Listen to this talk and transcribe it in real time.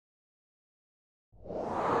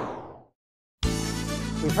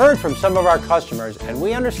We've heard from some of our customers, and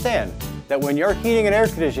we understand that when your heating and air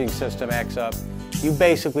conditioning system acts up, you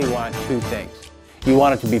basically want two things. You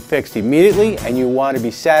want it to be fixed immediately, and you want to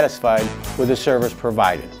be satisfied with the service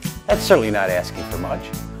provided. That's certainly not asking for much.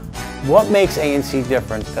 What makes ANC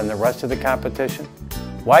different than the rest of the competition?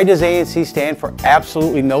 Why does ANC stand for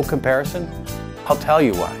absolutely no comparison? I'll tell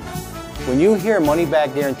you why. When you hear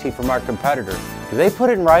money-back guarantee from our competitor, do they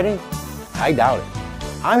put it in writing? I doubt it.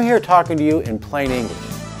 I'm here talking to you in plain English.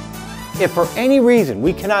 If for any reason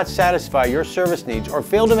we cannot satisfy your service needs or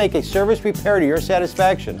fail to make a service repair to your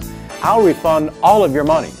satisfaction, I'll refund all of your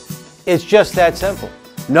money. It's just that simple.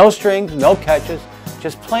 No strings, no catches,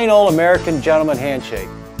 just plain old American gentleman handshake.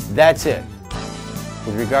 That's it.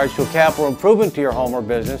 With regards to a capital improvement to your home or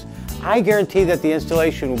business, I guarantee that the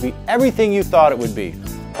installation will be everything you thought it would be,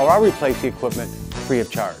 or I'll replace the equipment free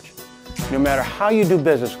of charge. No matter how you do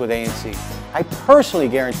business with ANC, I personally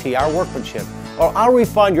guarantee our workmanship, or I'll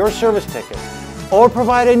refund your service ticket, or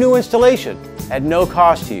provide a new installation at no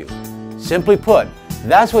cost to you. Simply put,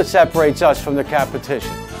 that's what separates us from the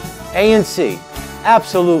competition. ANC,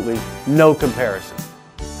 absolutely no comparison.